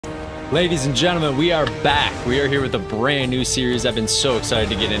Ladies and gentlemen, we are back. We are here with a brand new series. I've been so excited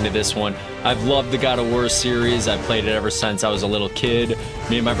to get into this one. I've loved the God of War series. I've played it ever since I was a little kid.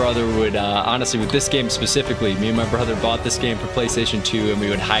 Me and my brother would, honestly, with this game specifically, me and my brother bought this game for PlayStation 2 and we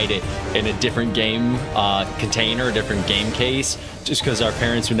would hide it in a different game container, a different game case, just because our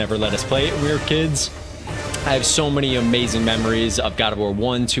parents would never let us play it when we were kids. I have so many amazing memories of God of War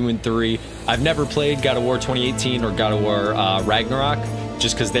 1, 2, and 3. I've never played God of War 2018 or God of War Ragnarok,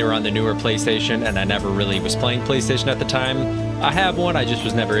 just because they were on the newer PlayStation and I never really was playing PlayStation at the time. I have one, I just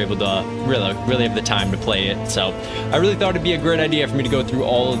was never able to really have the time to play it. So I really thought it'd be a great idea for me to go through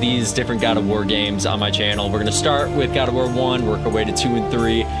all of these different God of War games on my channel. We're gonna start with God of War 1, work our way to 2 and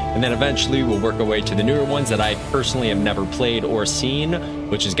 3, and then eventually we'll work our way to the newer ones that I personally have never played or seen,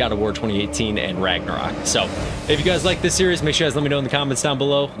 which is God of War 2018 and Ragnarok. So if you guys like this series, make sure you guys let me know in the comments down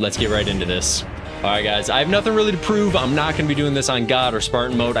below. Let's get right into this. Alright guys, I have nothing really to prove. I'm not going to be doing this on God or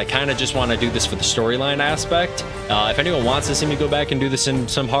Spartan mode. I kind of just want to do this for the storyline aspect. If anyone wants to see me go back and do this in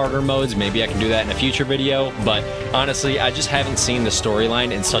some harder modes, maybe I can do that in a future video. But honestly, I just haven't seen the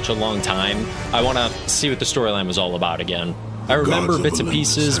storyline in such a long time. I want to see what the storyline was all about again. I remember bits and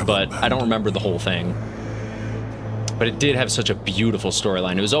pieces, but I don't remember the whole thing. But it did have such a beautiful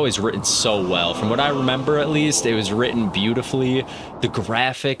storyline. It was always written so well. From what I remember, at least, it was written beautifully. The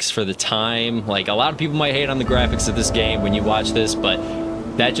graphics for the time, like, a lot of people might hate on the graphics of this game when you watch this, but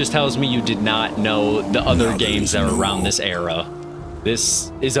that just tells me you did not know the other games that were around this era.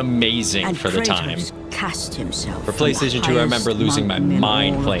 This is amazing for the time. Cast himself for PlayStation 2, I remember losing my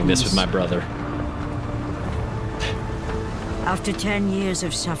mind playing this with my brother. After 10 years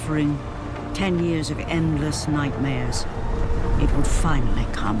of suffering, 10 years of endless nightmares, it would finally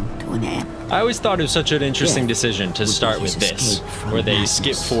come to an end. I always thought it was such an interesting decision to start with this, where they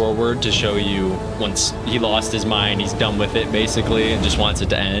skip forward to show you once he lost his mind, he's done with it basically, and just wants it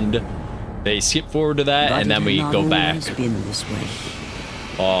to end. They skip forward to that, and then we go back. Been this way.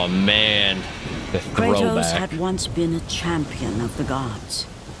 Oh man, the throwback. Kratos had once been a champion of the gods.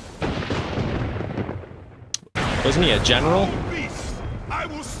 Wasn't he a general? I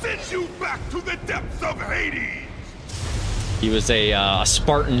will send you back to the depths of Hades. He was a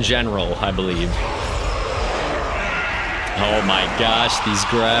Spartan general, I believe. Oh my gosh, these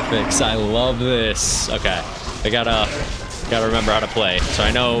graphics! I love this. Okay, I gotta remember how to play. So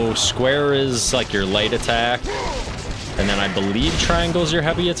I know square is like your light attack, and then I believe triangle is your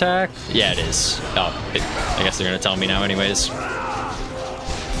heavy attack. Yeah, it is. Oh, I guess they're gonna tell me now, anyways.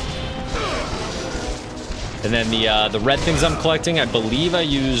 And then the red things I'm collecting, I believe I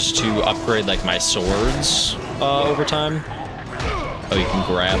use to upgrade like my swords over time. Oh, you can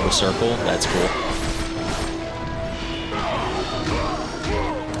grab the circle. That's cool.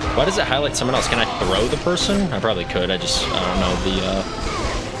 Why does it highlight someone else? Can I throw the person? I probably could. I don't know the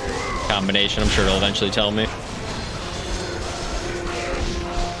combination. I'm sure it'll eventually tell me.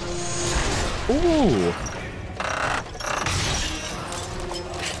 Ooh.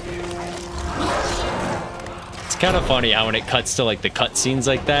 Kind of funny how when it cuts to like the cutscenes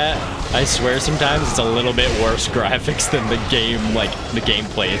like that, I swear sometimes it's a little bit worse graphics than the game, like the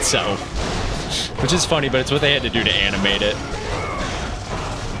gameplay itself, which is funny, but it's what they had to do to animate it.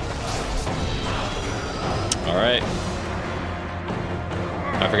 All right,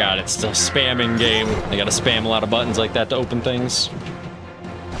 I forgot it's the spamming game. I gotta spam a lot of buttons like that to open things.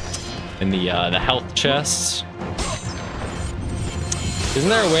 And the health chests. Isn't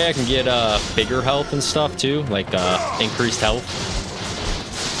there a way I can get bigger health and stuff too? Like increased health?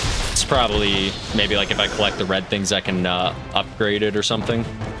 It's probably, maybe like if I collect the red things I can upgrade it or something.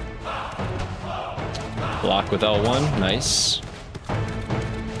 Block with L1, nice.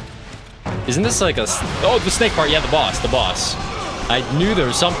 Isn't this like a, oh, the snake part, yeah, the boss. I knew there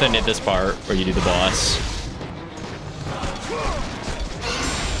was something at this part where you do the boss.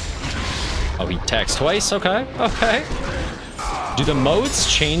 Oh, he attacks twice, okay. Do the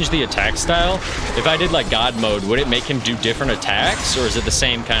modes change the attack style? If I did like God mode, would it make him do different attacks, or is it the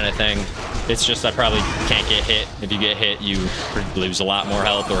same kind of thing? It's just I probably can't get hit. If you get hit, you lose a lot more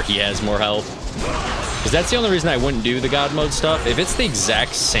health, or he has more health. Because that's the only reason I wouldn't do the God mode stuff. If it's the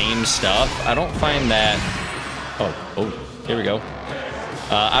exact same stuff, I don't find that... Oh, here we go.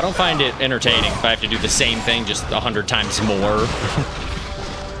 I don't find it entertaining if I have to do the same thing just 100 times more.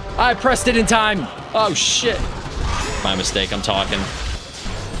 I pressed it in time! Oh, shit! My mistake, I'm talking.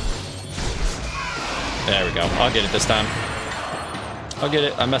 There we go. I'll get it this time. I'll get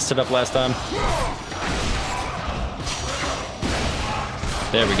it. I messed it up last time.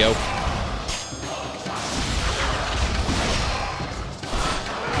 There we go.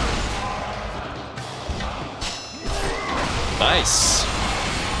 Nice.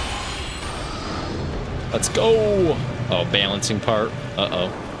 Let's go. Oh, balancing part.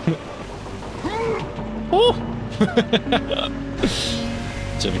 Uh-oh. Oh.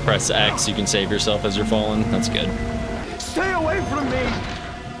 So if you press X, you can save yourself as you're falling. That's good. Stay away from me!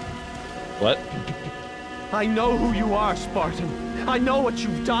 What? I know who you are, Spartan. I know what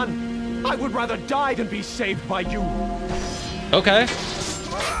you've done. I would rather die than be saved by you. Okay.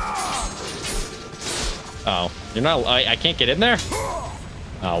 Oh, you're not. I can't get in there?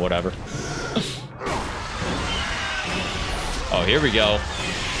 Oh, whatever. Oh, here we go.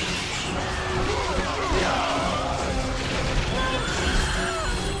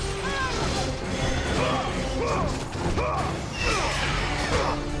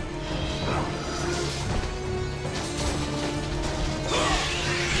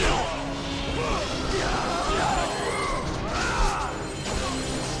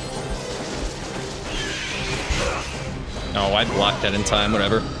 Oh, I blocked that in time,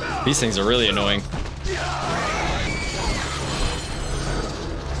 whatever. These things are really annoying.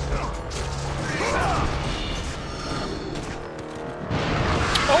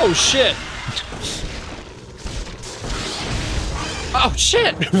 Oh, shit! Oh,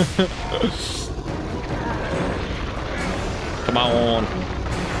 shit! Come on.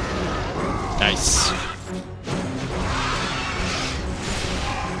 Nice.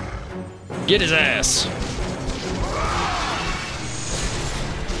 Get his ass.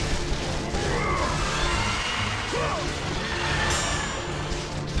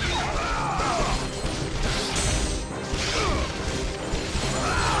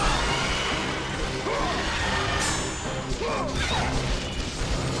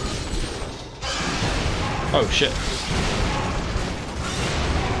 Oh, shit.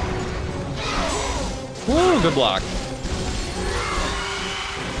 Woo, good block.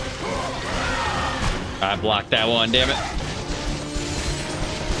 I blocked that one, damn it.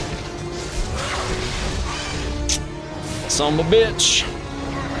 Son of a bitch.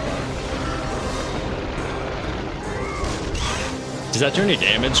 Does that do any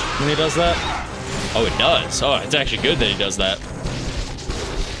damage when he does that? Oh, it does. Oh, it's actually good that he does that.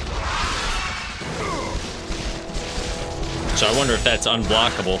 So I wonder if that's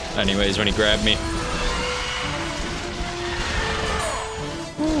unblockable anyways when he grabbed me.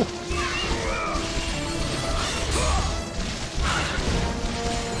 Woo.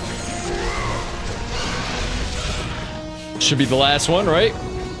 Should be the last one, right?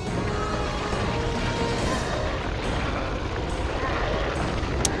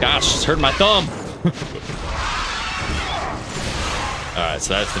 Gosh, it's hurting my thumb. Alright,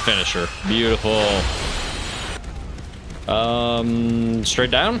 so that's the finisher. Beautiful.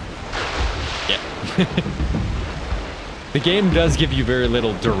 Straight down? Yeah. The game does give you very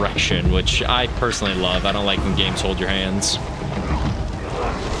little direction, which I personally love. I don't like when games hold your hands.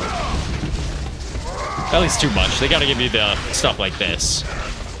 At least too much. They gotta give you the stuff like this.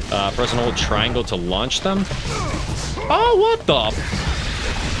 Press and hold triangle to launch them. Oh, what the?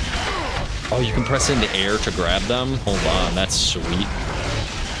 Oh, you can press in the air to grab them? Hold on, that's sweet.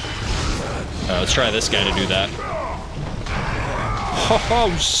 Let's try this guy to do that.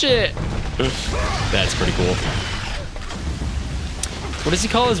 Oh, shit! That's pretty cool. What does he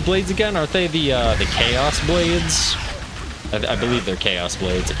call his blades again? Aren't they the Chaos Blades? I believe they're Chaos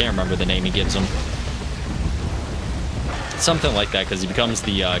Blades. I can't remember the name he gives them. Something like that, because he becomes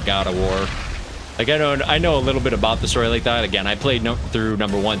the God of War. Like, I know a little bit about the story like that. Again, I played through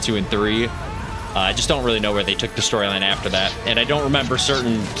number 1, 2, and 3. I just don't really know where they took the storyline after that. And I don't remember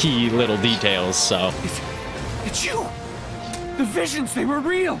certain key little details, so... It's you! The visions, they were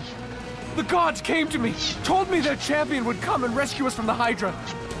real! The gods came to me, told me their champion would come and rescue us from the Hydra.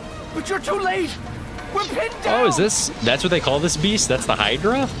 But you're too late! We're pinned down! Oh, is this... That's what they call this beast? That's the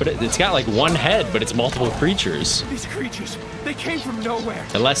Hydra? But it's got, like, one head, but it's multiple creatures. These creatures, they came from nowhere.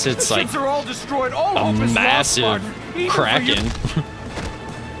 Unless it's, the like, ships are all destroyed. All a hope is massive lost, Spartan, kraken.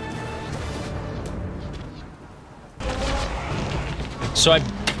 So I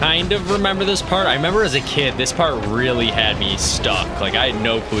kind of remember this part. I remember as a kid, this part really had me stuck. Like, I had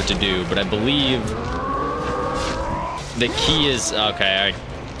no clue what to do, but I believe the key is, okay,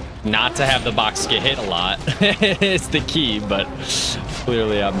 not to have the box get hit a lot. It's the key, but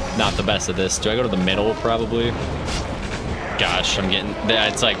clearly I'm not the best at this. Do I go to the middle, probably? Gosh, I'm getting,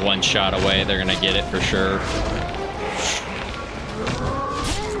 it's like one shot away. They're gonna get it for sure.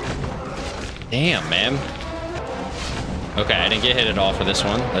 Damn, man. Okay, I didn't get hit at all for this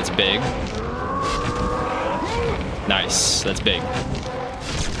one. That's big. Nice. That's big.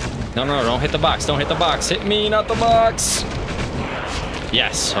 No, no, don't hit the box. Don't hit the box. Hit me, not the box.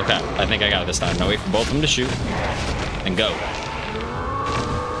 Yes. Okay. I think I got it this time. Now wait for both of them to shoot. And go.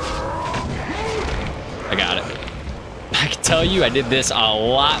 tell you, I did this a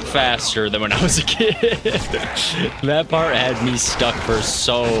lot faster than when I was a kid. That part had me stuck for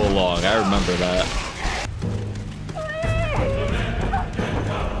so long. I remember that.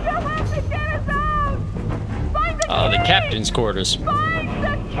 Oh, the captain's quarters.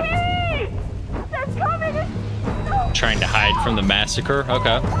 Trying to hide from the massacre?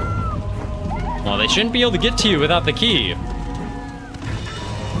 Okay. Well, they shouldn't be able to get to you without the key.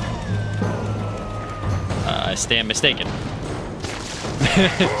 I stand mistaken.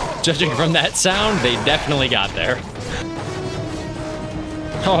 Judging from that sound, they definitely got there.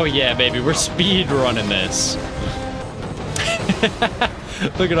 Oh yeah, baby, we're speed running this.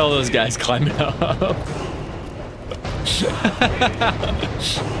 Look at all those guys climbing up.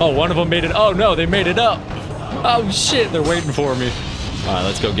 Oh, one of them made it. Oh no, they made it up. Oh shit, they're waiting for me. All right,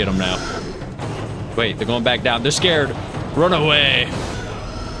 let's go get them now. Wait, they're going back down. They're scared. Run away.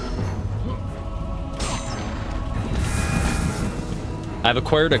 I've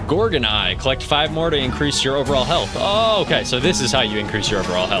acquired a Gorgon Eye. Collect 5 more to increase your overall health. Oh, okay, so this is how you increase your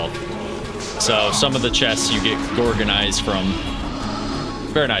overall health. So some of the chests you get Gorgon Eyes from.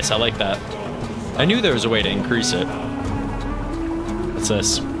 Very nice, I like that. I knew there was a way to increase it. What's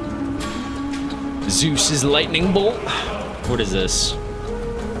this? Zeus's lightning bolt? What is this?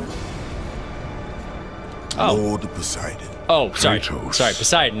 Oh. Lord Poseidon. Oh, sorry. Kratos, Sorry,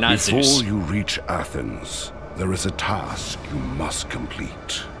 Poseidon, not before Zeus. you reach Athens, there is a task you must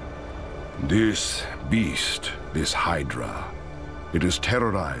complete. This beast, this Hydra, it has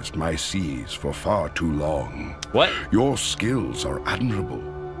terrorized my seas for far too long. What? Your skills are admirable,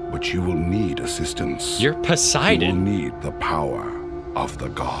 but you will need assistance. You're Poseidon. You will need the power of the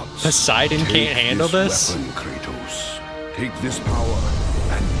gods. Poseidon can't handle this? Weapon, Kratos. Take this power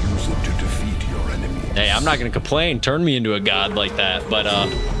and use it to defeat your enemies. Hey, I'm not gonna complain. Turn me into a god like that, but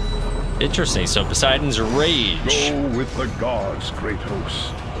interesting. So Poseidon's rage. Go with the gods,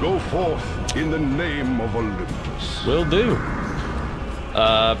 Kratos. Go forth in the name of Olympus. Will do.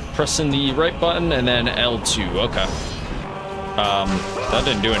 Pressing the right button and then L2. Okay. That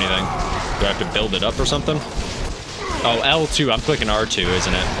didn't do anything. Do I have to build it up or something? Oh, L2. I'm clicking R2,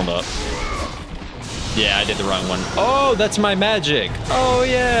 isn't it? Hold up. Yeah, I did the wrong one. Oh, that's my magic. Oh,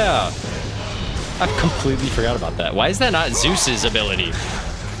 yeah. I've completely forgot about that. Why is that not Zeus's ability?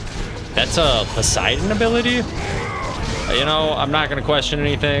 That's a Poseidon ability? You know, I'm not gonna question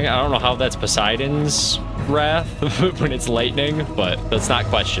anything. I don't know how that's Poseidon's wrath when it's lightning, but let's not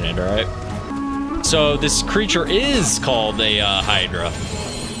question it, all right? So this creature is called a Hydra,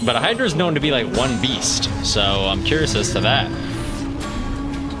 but a Hydra is known to be like one beast, so I'm curious as to that.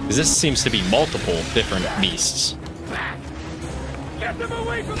 Because this seems to be multiple different beasts. Get them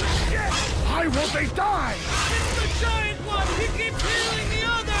away from the ship! Why won't they die? It's the giant one! He keeps healing the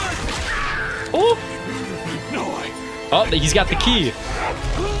others! Oh! No way! Oh, he's got the key.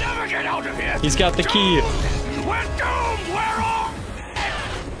 We'll never get out of here! He's got the key. We're doomed! We're all...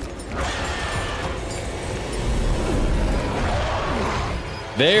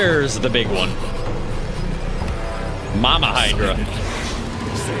 There's the big one. Mama Hydra.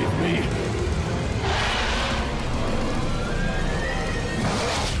 Save me!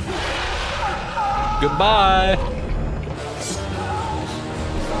 Goodbye.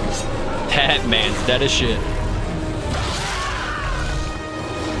 That man's dead as shit.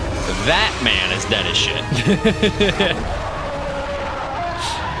 That man is dead as shit.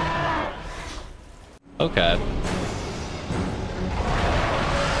 Okay.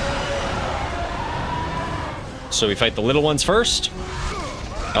 So we fight the little ones first.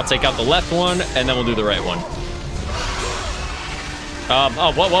 I'll take out the left one, and then we'll do the right one.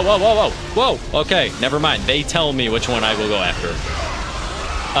 Oh, whoa. Okay, never mind. They tell me which one I will go after.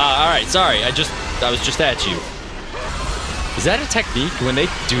 All right, sorry. I was just at you. Is that a technique? When they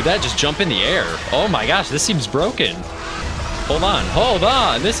do that, just jump in the air. Oh my gosh, this seems broken. Hold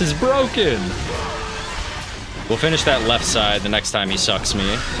on. This is broken. We'll finish that left side the next time he sucks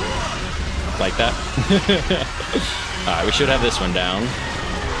me. Like that. All right, we should have this one down.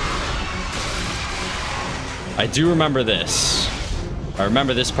 I do remember this. I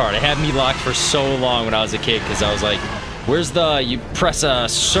remember this part. It had me locked for so long when I was a kid because I was like, where's you press a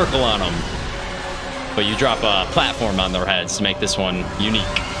circle on them, but you drop a platform on their heads to make this one unique.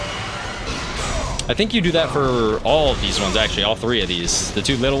 I think you do that for all of these ones, actually, all 3 of these. The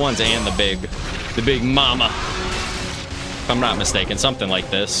 2 little ones and the big mama. If I'm not mistaken, something like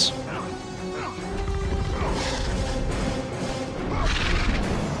this.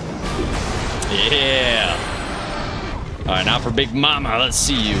 Yeah. All right, now for Big Mama. Let's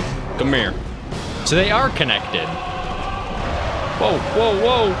see you. Come here. So they are connected. Whoa.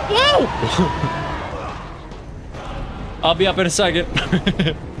 I'll be up in a second.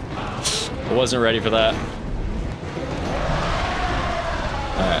 I wasn't ready for that.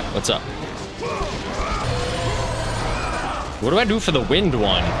 Alright, what's up? What do I do for the wind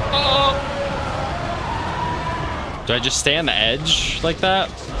one? Oh! Do I just stay on the edge like that?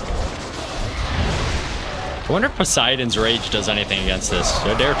 I wonder if Poseidon's Rage does anything against this.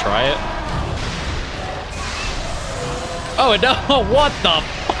 Do I dare try it? Oh, no! What the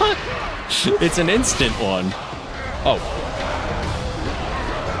fuck? It's an instant one. Oh.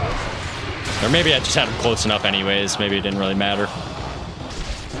 Or maybe I just had him close enough anyways. Maybe it didn't really matter.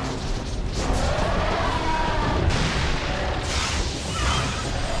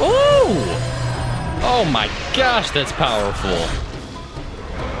 Ooh! Oh my gosh, that's powerful.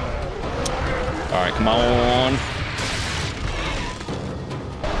 Alright, come on.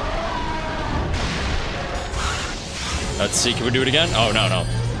 Let's see, can we do it again? Oh, no, no.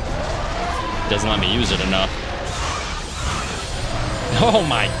 Doesn't let me use it enough. Oh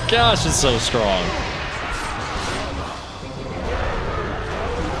my gosh, it's so strong.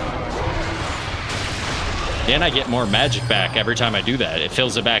 And I get more magic back every time I do that. It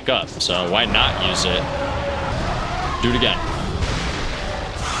fills it back up, so why not use it? Do it again.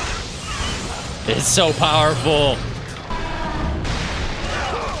 It's so powerful.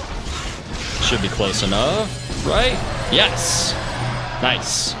 Should be close enough, right? Yes.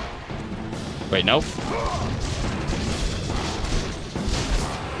 Nice. Wait, nope.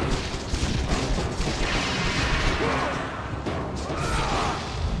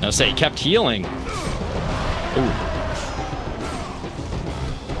 Now say he kept healing. Ooh.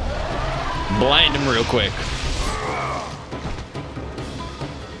 Blind him real quick.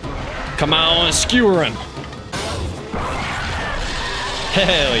 Come on, skewer him.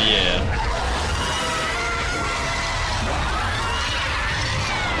 Hell yeah.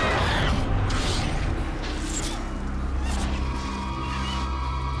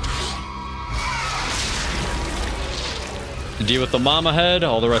 Deal with the mama head.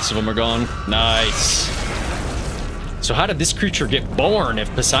 All the rest of them are gone. Nice. So how did this creature get born if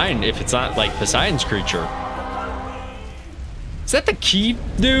Poseidon, if it's not like Poseidon's creature? Is that the key,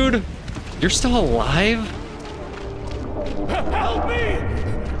 dude? You're still alive? Help me!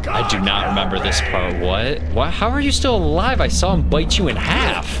 I do not remember this part. What? What? How are you still alive? I saw him bite you in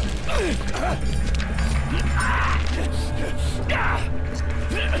half.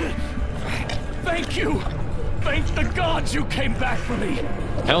 Thank you! Thank the gods you came back for me!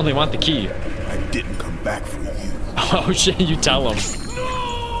 I only want the key. I didn't come back for you. Oh shit, you tell him.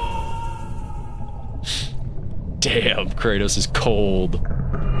 Damn, Kratos is cold.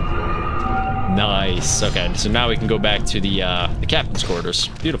 Nice. Okay, so now we can go back to the captain's quarters.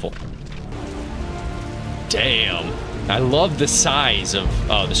 Beautiful. Damn. I love the size of...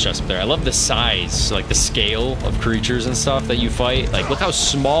 Oh, this chest up there. I love the size, like the scale of creatures and stuff that you fight. Like, look how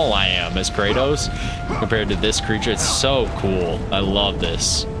small I am as Kratos compared to this creature. It's so cool. I love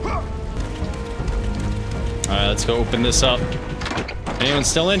this. Alright, let's go open this up. Anyone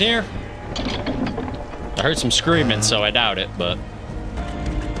still in here? I heard some screaming, so I doubt it, but...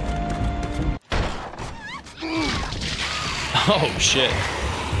 Oh, shit.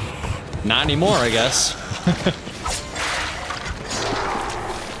 Not anymore, I guess.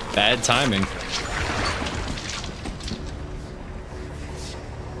 Bad timing.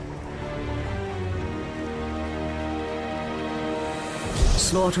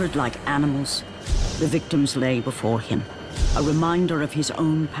 Slaughtered like animals, the victims lay before him, a reminder of his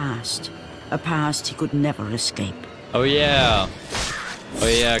own past, a past he could never escape. Oh yeah. Oh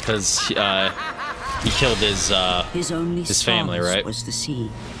yeah, because he killed his only family, right? Was the sea.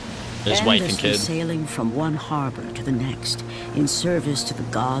 His wife and kid. Sailing from one harbor to the next in service to the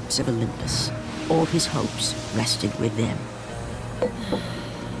gods of Olympus. All his hopes rested with them.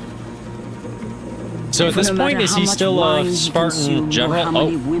 So at this point, is he still a Spartan general? How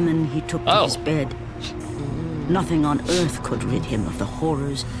many women he took to his bed. Nothing on earth could rid him of the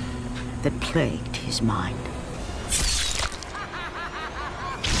horrors that plagued his mind.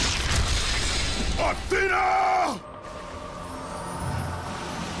 Athena!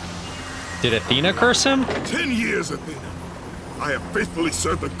 Did Athena curse him? 10 years, Athena. I have faithfully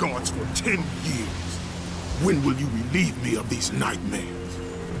served the gods for 10 years. When will you relieve me of these nightmares?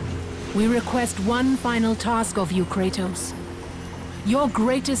 We request one final task of you, Kratos. Your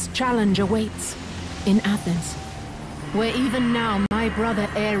greatest challenge awaits in Athens, where even now my brother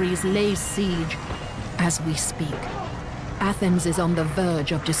Ares lays siege as we speak. Athens is on the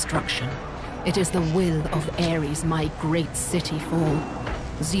verge of destruction. It is the will of Ares my great city fall.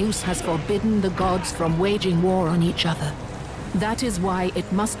 Zeus has forbidden the gods from waging war on each other. That is why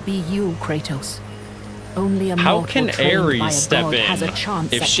it must be you, Kratos. Only a How mortal can trained by a Ares step god in has a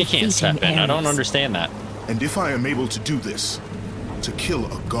chance if at she can't defeating step in? I don't Ares. understand that. And if I am able to do this, to kill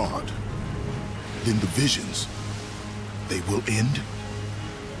a god, then the visions, they will end?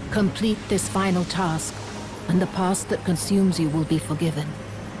 Complete this final task, and the past that consumes you will be forgiven.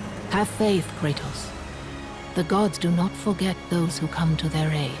 Have faith, Kratos. The gods do not forget those who come to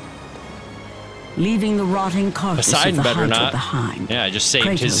their aid. Leaving the rotting carcass Poseidon of the better Hydra not. behind, Yeah, I just saved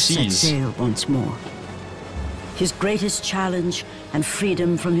Kratos his set seas. sail once more. His greatest challenge and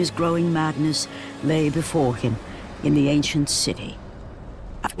freedom from his growing madness lay before him in the ancient city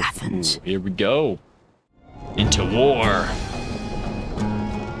of Athens. Here we go. Into war.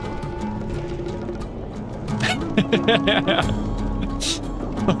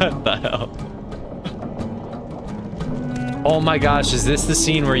 What the hell? Oh my gosh, is this the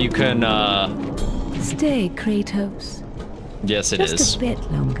scene where you can, Stay, Kratos. Yes, it Just is. a bit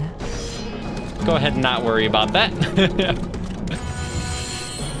longer. Go ahead and not worry about that.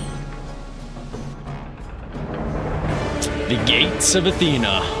 The gates of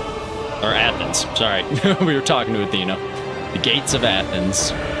Athena. Or Athens, sorry. We were talking to Athena. The gates of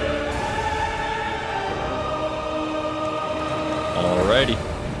Athens. Alrighty.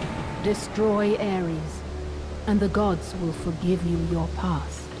 Destroy Ares, and the gods will forgive you your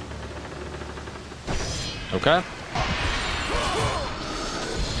past. Okay.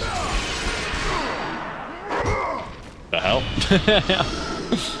 The hell?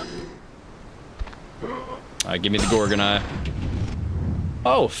 Give me the Gorgon Eye.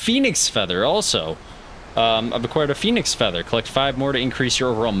 Oh, Phoenix Feather also. I've acquired a Phoenix Feather. Collect 5 more to increase your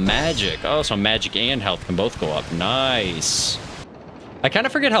overall magic. Oh, so magic and health can both go up. Nice. I kind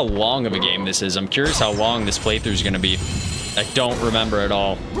of forget how long of a game this is. I'm curious how long this playthrough is going to be. I don't remember at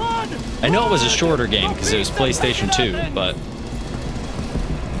all. I know it was a shorter game because it was PlayStation 2, but...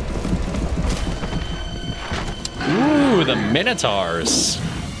 Ooh, the Minotaurs.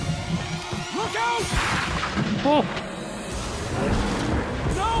 Look out! Oh.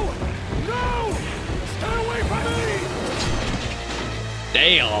 No! No! Stay away from me!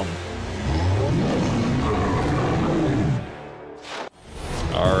 Damn.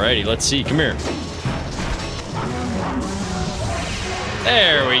 Alrighty, let's see. Come here.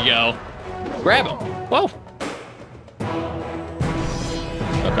 There we go. Grab him. Whoa.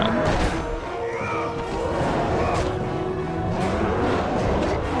 Okay.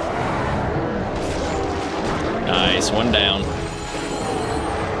 Nice, one down.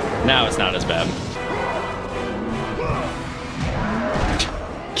 Now it's not as bad.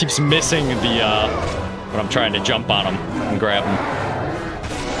 Keeps missing the, when I'm trying to jump on him and grab him.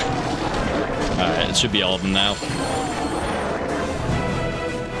 Alright, it should be all of them now.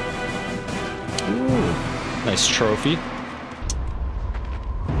 Ooh, nice trophy.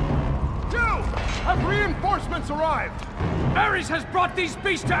 Joe! Have reinforcements arrived? Ares has brought these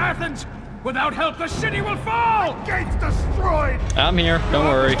beasts to Athens! Without help, the city will fall! The gates destroyed! I'm here, don't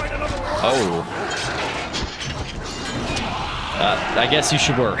worry. Oh. I guess you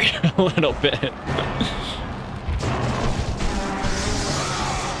should worry a little bit.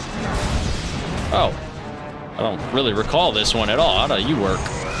 Oh. I don't really recall this one at all. How do you work?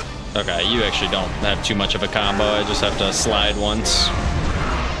 Okay, you actually don't have too much of a combo. I just have to slide once.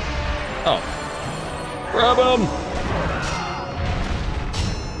 Oh. Grab him!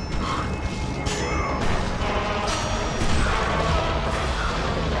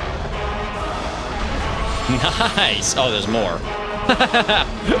 Nice! Oh, there's more.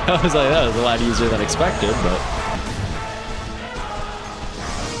 I was like, that was a lot easier than expected, but...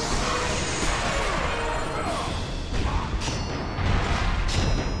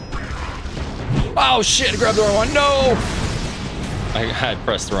 Oh, shit! I grabbed the wrong one. No! I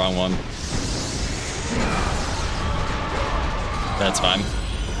pressed the wrong one. That's fine.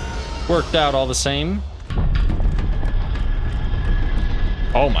 Worked out all the same.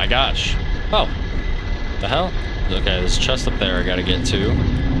 Oh, my gosh. Oh. The hell? Okay, there's a chest up there I gotta get to.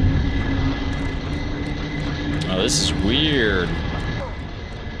 Oh, this is weird.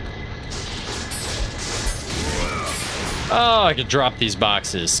 Oh, I could drop these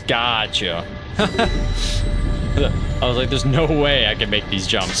boxes. Gotcha. I was like, there's no way I can make these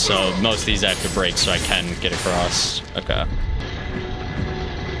jumps, so most of these I have to break so I can get across. Okay.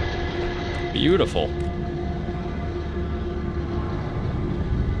 Beautiful.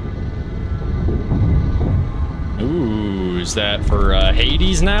 Ooh, is that for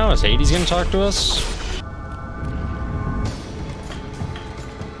Hades now? Is Hades gonna talk to us?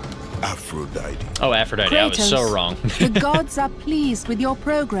 Aphrodite. Oh, Aphrodite, I was so Kratos, wrong. The gods are pleased with your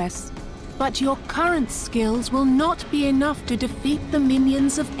progress, but your current skills will not be enough to defeat the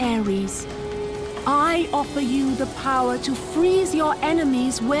minions of Ares. I offer you the power to freeze your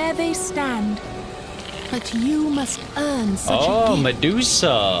enemies where they stand. But you must earn such a gift.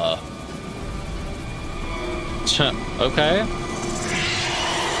 Medusa. Okay.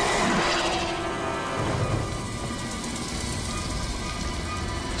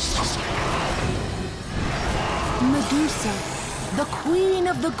 Medusa, the queen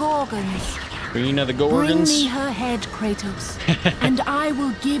of the Gorgons. Queen of the Bring Gorgons. me her head, Kratos, and I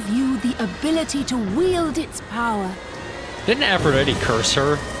will give you the ability to wield its power. Didn't Aphrodite curse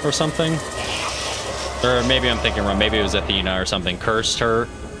her or something? Or maybe I'm thinking wrong. Maybe it was Athena or something. Cursed her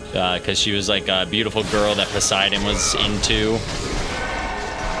because she was like a beautiful girl that Poseidon was into.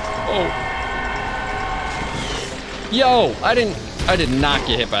 Oh. Yo, I did not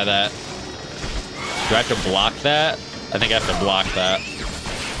get hit by that. Do I have to block that? I think I have to block that.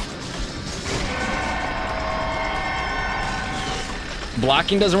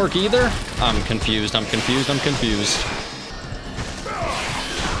 Blocking doesn't work either? I'm confused.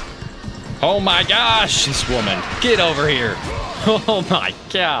 Oh my gosh, this woman. Get over here. Oh my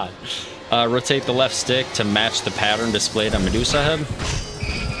god. Rotate the left stick to match the pattern displayed on Medusa head.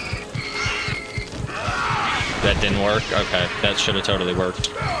 That didn't work? Okay, that should have totally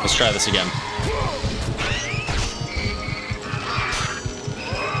worked. Let's try this again.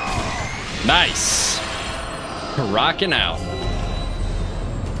 Nice. Rocking out.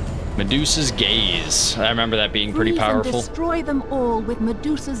 Medusa's gaze. I remember that being pretty powerful. And destroy them all with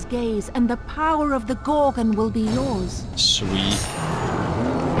Medusa's gaze, and the power of the Gorgon will be yours. Sweet.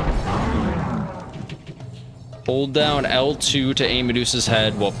 Hold down L2 to aim Medusa's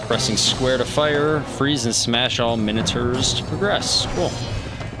head while pressing square to fire. Freeze and smash all minotaurs to progress. Cool.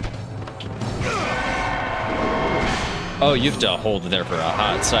 Oh, you have to hold it there for a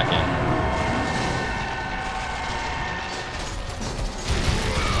hot second.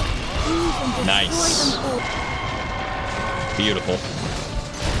 Nice. Beautiful.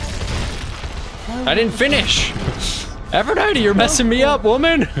 I didn't finish. Aphrodite, you're messing me up,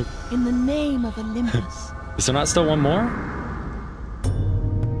 woman. In the name of Olympus. Is there not still one more?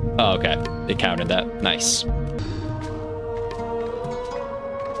 Oh, okay. It counted that. Nice.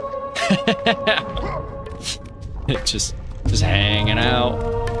 just hanging out.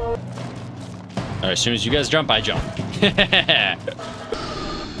 All right, as soon as you guys jump, I jump.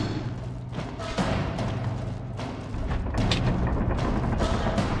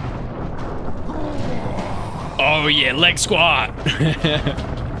 Oh yeah, leg squat.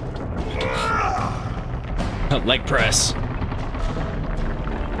 Leg press.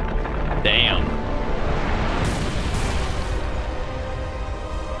 Damn.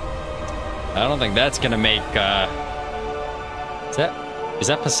 I don't think that's gonna make is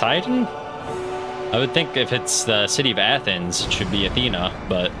that Poseidon? I would think if it's the city of Athens, it should be Athena,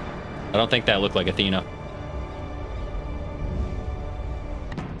 but I don't think that looked like Athena.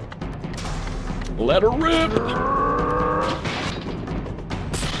 Let her rip!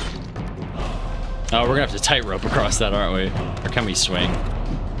 Oh, we're gonna have to tightrope across that, aren't we? Or can we swing?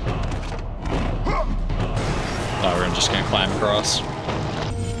 Oh, we're just gonna climb across.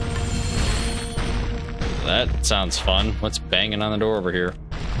 That sounds fun. What's banging on the door over here?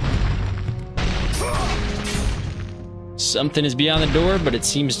 Something is beyond the door, but it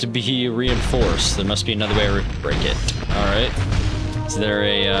seems to be reinforced. There must be another way to break it. All right. Is there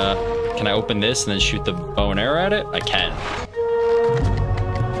a, can I open this and then shoot the bow and arrow at it? I can.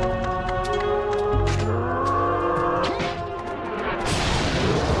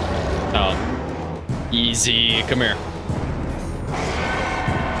 Oh. Easy. Come here.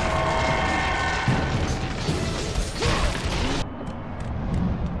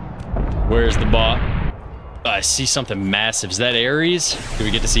 Where's the bot? I see something massive. Is that Ares? Do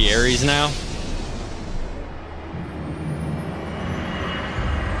we get to see Ares now?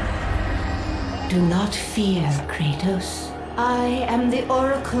 Do not fear, Kratos. I am the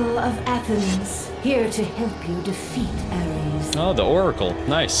Oracle of Athens, here to help you defeat Ares. Oh, the Oracle.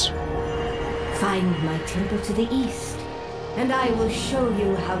 Nice. Find my temple to the east, and I will show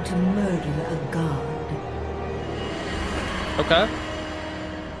you how to murder a god. Okay.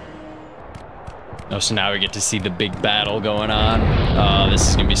 Oh, so now we get to see the big battle going on. Oh, this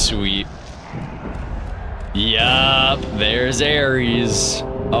is gonna be sweet. Yup, there's Ares.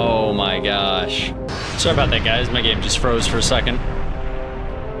 Oh my gosh. Sorry about that, guys. My game just froze for a second.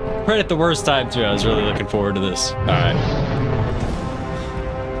 Right at the worst time, too. I was really looking forward to this. All right.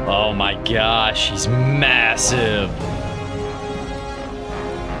 Oh my gosh, he's massive.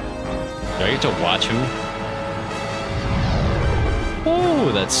 Do I get to watch him?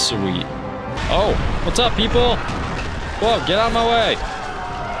 Oh, that's sweet. Oh, what's up, people? Whoa, get out of my way.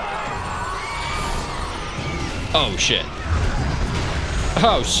 Oh, shit.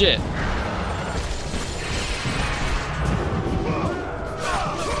 Oh, shit.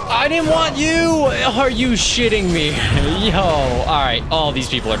 I didn't want you! Are you shitting me? Yo, alright, all these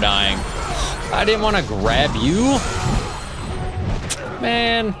people are dying. I didn't want to grab you.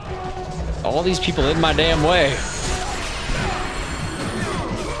 Man, all these people in my damn way.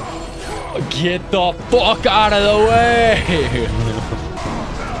 Get the fuck out of the way!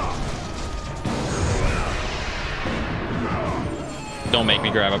 Don't make me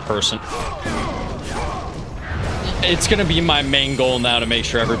grab a person. It's gonna be my main goal now to make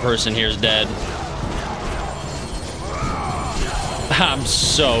sure every person here is dead. I'm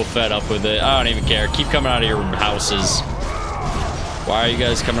so fed up with it. I don't even care. Keep coming out of your houses. Why are you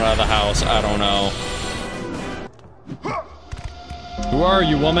guys coming out of the house? I don't know. Who are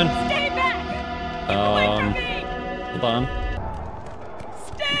you, woman? Stay back! Get away from me! Hold on.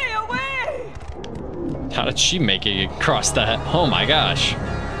 Stay away! How did she make it across that? Oh my gosh.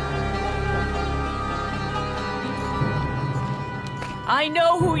 I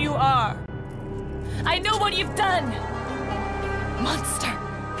know who you are. I know what you've done. Monster.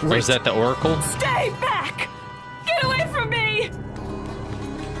 Where's that, the Oracle? Stay back! Get away from me!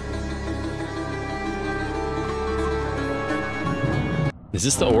 Is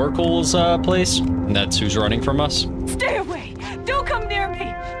this the Oracle's place? And that's who's running from us? Stay away! Don't come near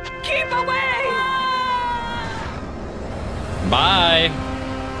me! Keep away! Bye!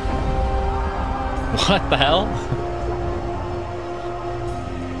 What the hell?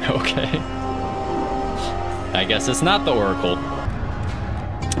 Okay. I guess it's not the Oracle.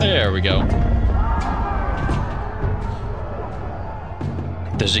 There we go.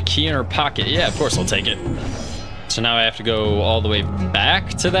 There's a key in her pocket. Yeah, of course I'll take it. So now I have to go all the way back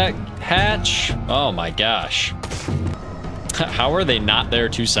to that hatch? Oh my gosh. How are they not there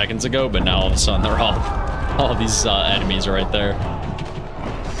 2 seconds ago, but now all of a sudden they're all these enemies are right there.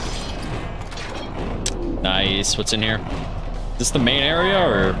 Nice. What's in here? Is this the main area,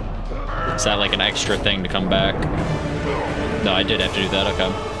 or is that like an extra thing to come back? No, I did have to do that.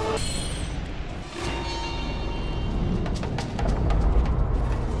 Okay.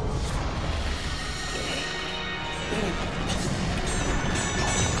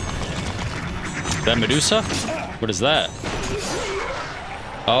 Is that Medusa? What is that?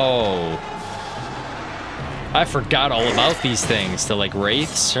 Oh. I forgot all about these things. The like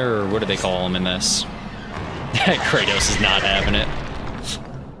wraiths, or what do they call them in this? Kratos is not having it.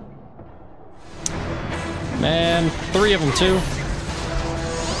 Man, 3 of them too.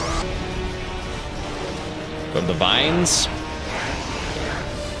 Go to the vines.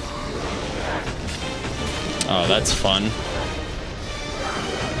 Oh, that's fun.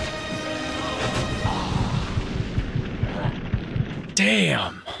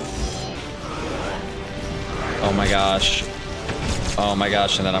 Damn. Oh my gosh. Oh my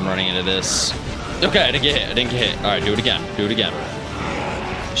gosh, and then I'm running into this. Okay, I didn't get hit. I didn't get hit. All right, do it again. Do it again.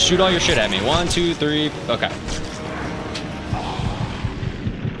 Shoot all your shit at me. 1, 2, 3. Okay.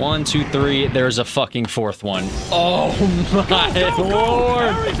 1, 2, 3. There's a fucking 4th one. Oh my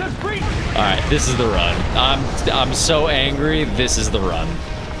lord. All right, this is the run. I'm so angry. This is the run.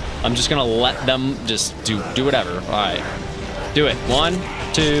 I'm just gonna let them just do whatever. All right. Do it. 1,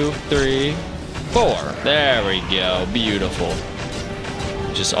 2, 3, 4. There we go. Beautiful.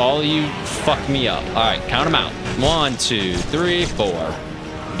 Just all you fuck me up. All right, count them out. 1, 2, 3, 4.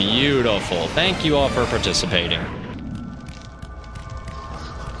 Beautiful. Thank you all for participating.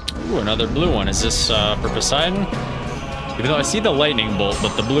 Ooh, another blue one. Is this for Poseidon? Even though I see the lightning bolt,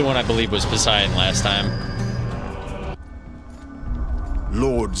 but the blue one I believe was Poseidon last time.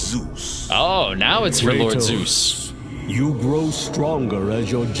 Lord Zeus. Oh, now it's for Lord Kratos, Zeus. You grow stronger as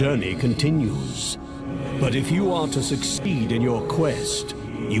your journey continues. But if you are to succeed in your quest,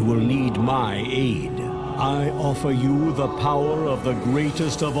 you will need my aid. I offer you the power of the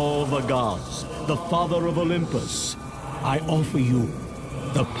greatest of all the gods, the father of Olympus. I offer you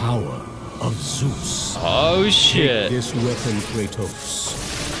the power of Zeus. Oh shit. Take this weapon,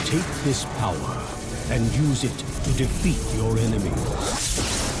 Kratos. Take this power and use it to defeat your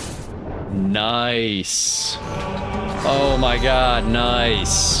enemies. Nice. Oh my god,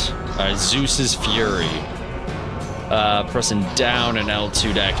 nice. Alright, Zeus's Fury. Pressing down and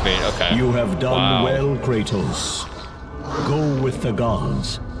L2 to activate. Okay. You have done Wow. well, Kratos. Go with the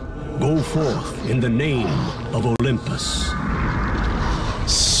gods. Go forth in the name of Olympus.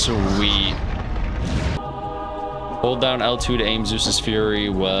 Sweet. Hold down L2 to aim Zeus's Fury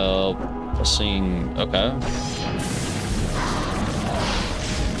while pressing. Okay.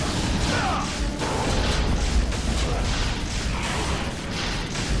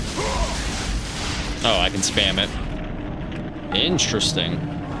 Oh, I can spam it. Interesting.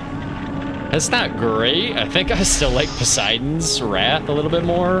 That's not great. I think I still like Poseidon's Wrath a little bit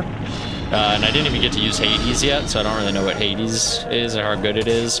more. And I didn't even get to use Hades yet, so I don't really know what Hades is or how good it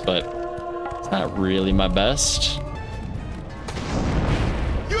is, but it's not really my best.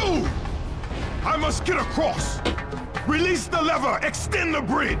 You! I must get across! Release the lever! Extend the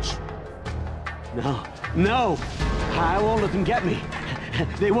bridge! No, no! I won't let them get me.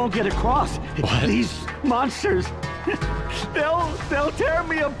 They won't get across. What? These monsters, they'll tear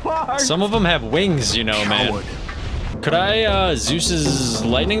me apart. Some of them have wings, you know, man. Could I, Zeus's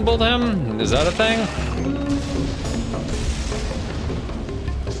lightning bolt him? Is that a thing?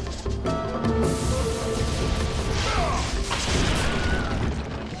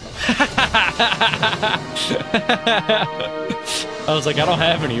 I was like, I don't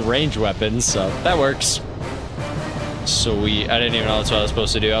have any range weapons, so that works. Sweet. I didn't even know that's what I was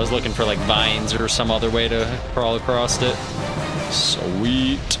supposed to do. I was looking for like vines or some other way to crawl across it.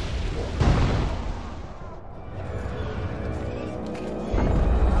 Sweet.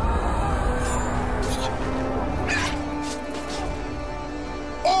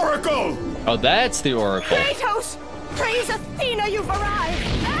 Oracle! Oh, that's the Oracle. Kratos! Praise Athena, you've arrived!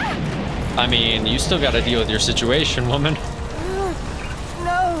 Ah! I mean, you still gotta deal with your situation, woman.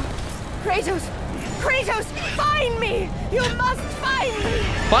 No! Kratos! Kratos! Find me! You must find me!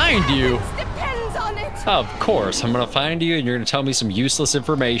 Find you? This depends on it! Of course, I'm gonna find you and you're gonna tell me some useless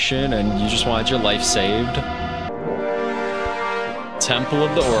information and you just want your life saved. Temple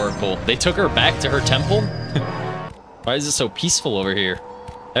of the Oracle. They took her back to her temple? Why is it so peaceful over here?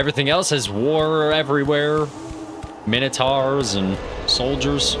 Everything else has war everywhere. Minotaurs and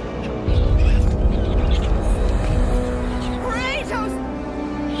soldiers. Kratos!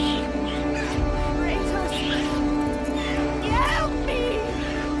 Kratos! Help me!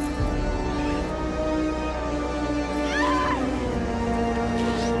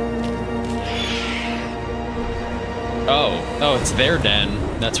 Oh, it's their den.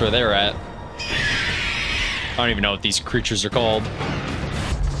 That's where they're at. I don't even know what these creatures are called.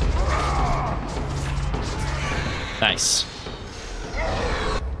 Nice.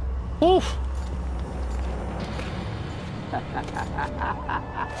 Woo.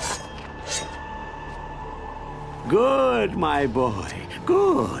 Good, my boy.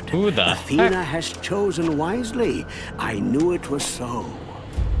 Good. Who the Athena heck? has chosen wisely. I knew it was so.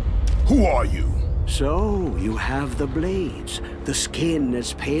 Who are you? So, you have the blades, the skin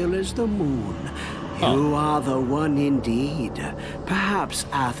as pale as the moon. You are the one indeed. Perhaps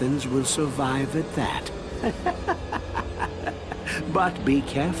Athens will survive at that. But be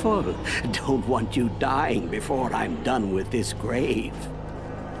careful. Don't want you dying before I'm done with this grave.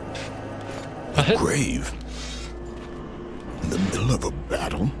 A grave? In the middle of a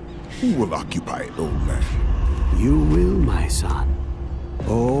battle? Who will occupy it, old man? You will, my son.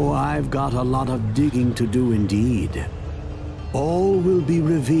 Oh, I've got a lot of digging to do indeed. All will be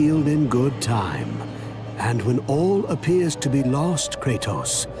revealed in good time. And when all appears to be lost,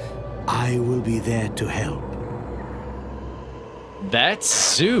 Kratos, I will be there to help.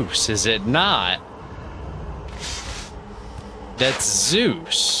 That's Zeus, is it not? That's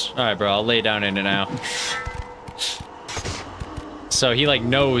Zeus. All right, bro, I'll lay down in it now. So he like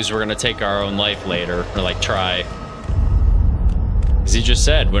knows we're gonna take our own life later, or like try. Cause he just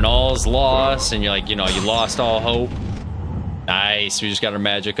said, when all's lost and you're like, you know, you lost all hope. Nice, we just got our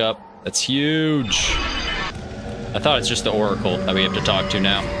magic up. That's huge. I thought it's just the Oracle that we have to talk to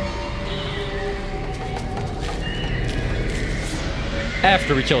now.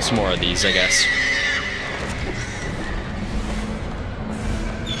 After we kill some more of these, I guess.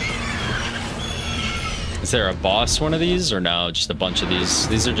 Is there a boss one of these, or no, just a bunch of these?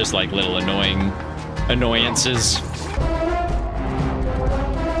 These are just like little annoying annoyances.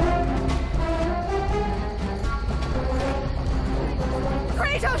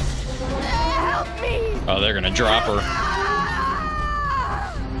 Kratos! Help me! Oh, they're gonna drop her.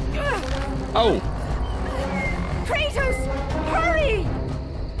 Oh! Kratos! Hurry!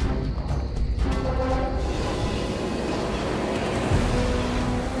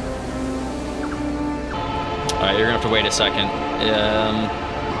 Alright, you're gonna have to wait a second.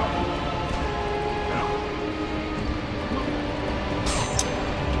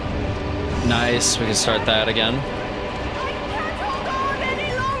 Nice, we can start that again.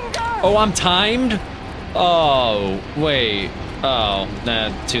 Oh, I'm timed? Oh, wait. Oh,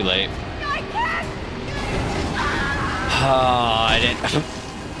 nah, too late. Oh,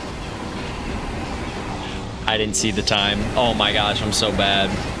 I didn't see the time. Oh my gosh, I'm so bad.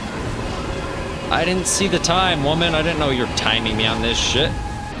 I didn't see the time, woman. I didn't know you were timing me on this shit.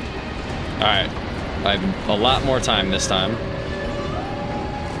 Alright. I have a lot more time this time.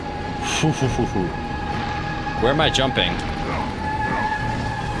 Where am I jumping?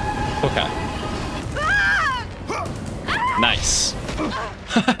 Okay. Nice.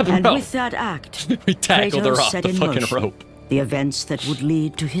 And with that act, we tackled her Kratos off set the in fucking motion rope. the events that would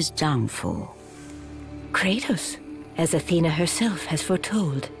lead to his downfall. Kratos, as Athena herself has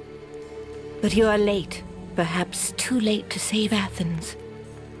foretold. But you are late, perhaps too late to save Athens.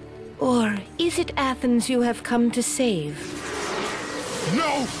 Or is it Athens you have come to save?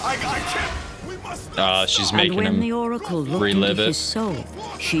 No, I can't. We must. She's And making when him the Oracle looked relive into it. his soul,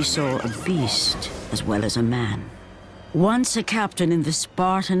 she saw a beast as well as a man. Once a captain in the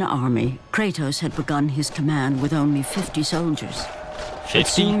Spartan army, Kratos had begun his command with only 50 soldiers. But 50?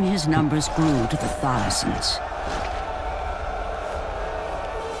 soon his numbers grew to the thousands.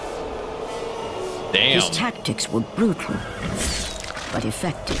 Damn. His tactics were brutal, but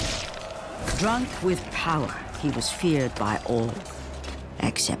effective. Drunk with power, he was feared by all,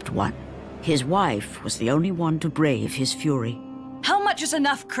 except one. His wife was the only one to brave his fury. How much is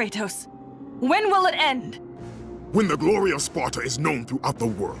enough, Kratos? When will it end? When the glory of Sparta is known throughout the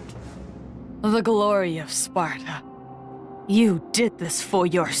world. The glory of Sparta. You did this for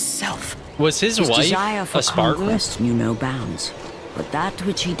yourself. Was his wife desire for a Spartan? conquest knew no bounds, but that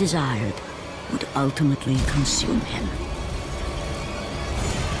which he desired would ultimately consume him.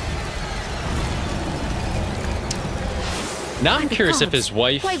 Now I'm The curious if gods, his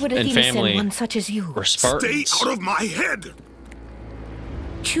wife why would and Athena send family one such as you? were Stay Spartans. out of my head!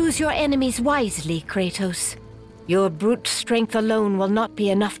 Choose your enemies wisely, Kratos. Your brute strength alone will not be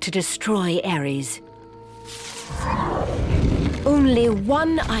enough to destroy Ares. Only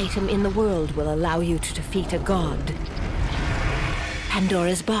one item in the world will allow you to defeat a god.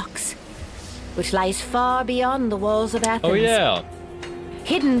 Pandora's box, which lies far beyond the walls of Athens. Oh yeah.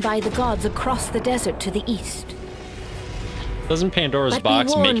 Hidden by the gods across the desert to the east. Doesn't Pandora's But be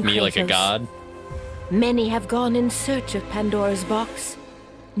box warned, make me like a Kratos. god? Many have gone in search of Pandora's box.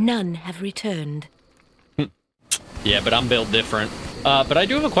 None have returned. Yeah, but I'm built different. But I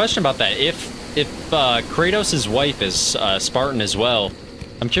do have a question about that. If Kratos' wife is Spartan as well,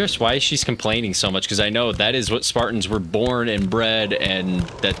 I'm curious why she's complaining so much, because I know that is what Spartans were born and bred, and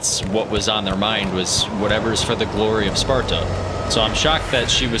that's what was on their mind, was whatever's for the glory of Sparta. So I'm shocked that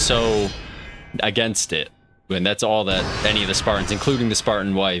she was so against it. And that's all that any of the Spartans, including the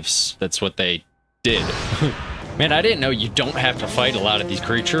Spartan wives, that's what they did. Man, I didn't know you don't have to fight a lot of these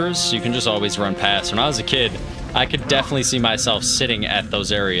creatures. You can just always run past. When I was a kid, I could definitely see myself sitting at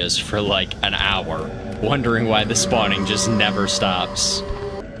those areas for like an hour, wondering why the spawning just never stops.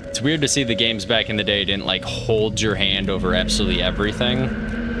 It's weird to see the games back in the day didn't like hold your hand over absolutely everything.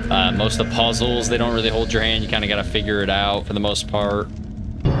 Most of the puzzles, they don't really hold your hand. You kind of got to figure it out for the most part.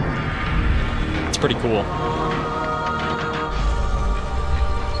 It's pretty cool.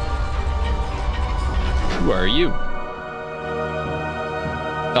 Who are you?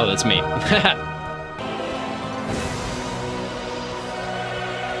 Oh, that's me.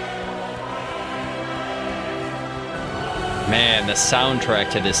 Man, the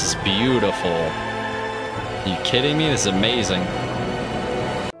soundtrack to this is beautiful. Are you kidding me? This is amazing.